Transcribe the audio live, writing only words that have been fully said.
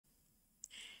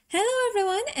Hello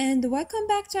everyone and welcome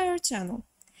back to our channel.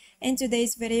 In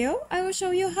today's video, I will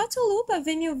show you how to loop a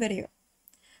Vimeo video.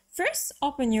 First,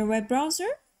 open your web browser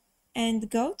and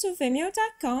go to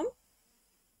vimeo.com.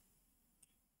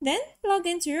 Then log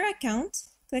into your account.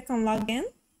 Click on Login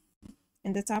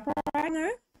in the top right corner.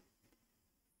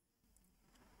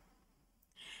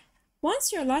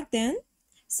 Once you're logged in,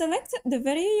 select the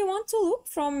video you want to loop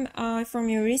from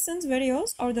your recent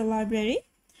videos or the library.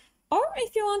 Or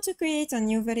if you want to create a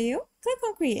new video, click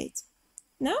on Create.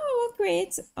 Now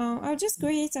I'll just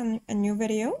create a new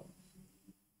video.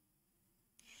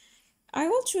 I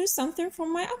will choose something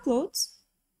from my uploads.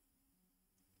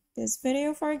 This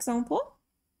video, for example.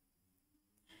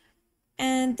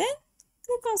 And then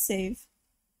click on Save.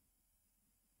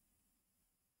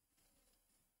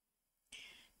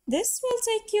 This will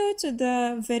take you to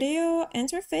the video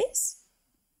interface.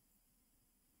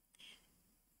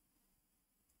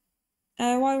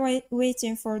 While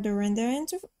waiting for the rendering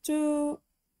to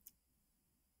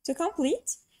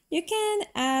complete, you can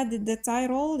add the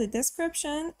title, the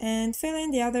description, and fill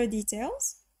in the other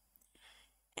details.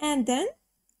 And then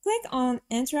click on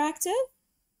Interactive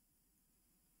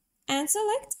and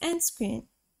select End Screen.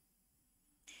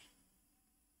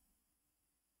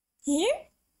 Here,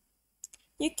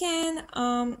 you can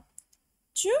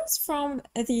choose from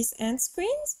these end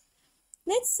screens.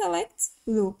 Let's select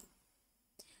Loop.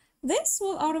 This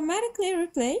will automatically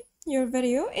replay your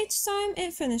video each time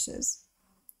it finishes.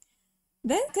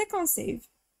 Then click on Save.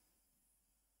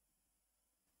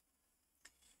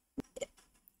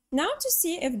 Now to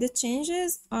see if the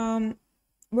changes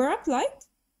were applied,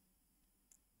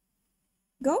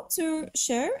 go to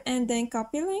Share and then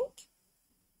copy link.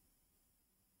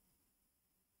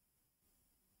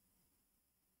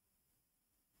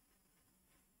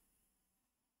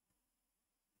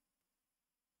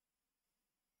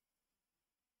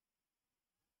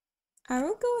 I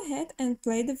will go ahead and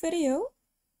play the video.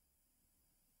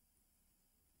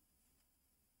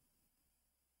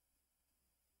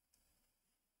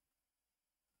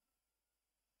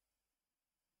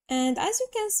 And as you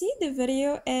can see, the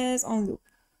video is on loop.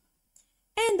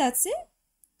 And that's it.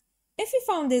 If you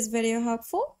found this video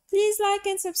helpful, please like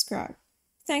and subscribe.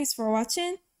 Thanks for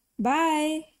watching.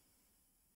 Bye!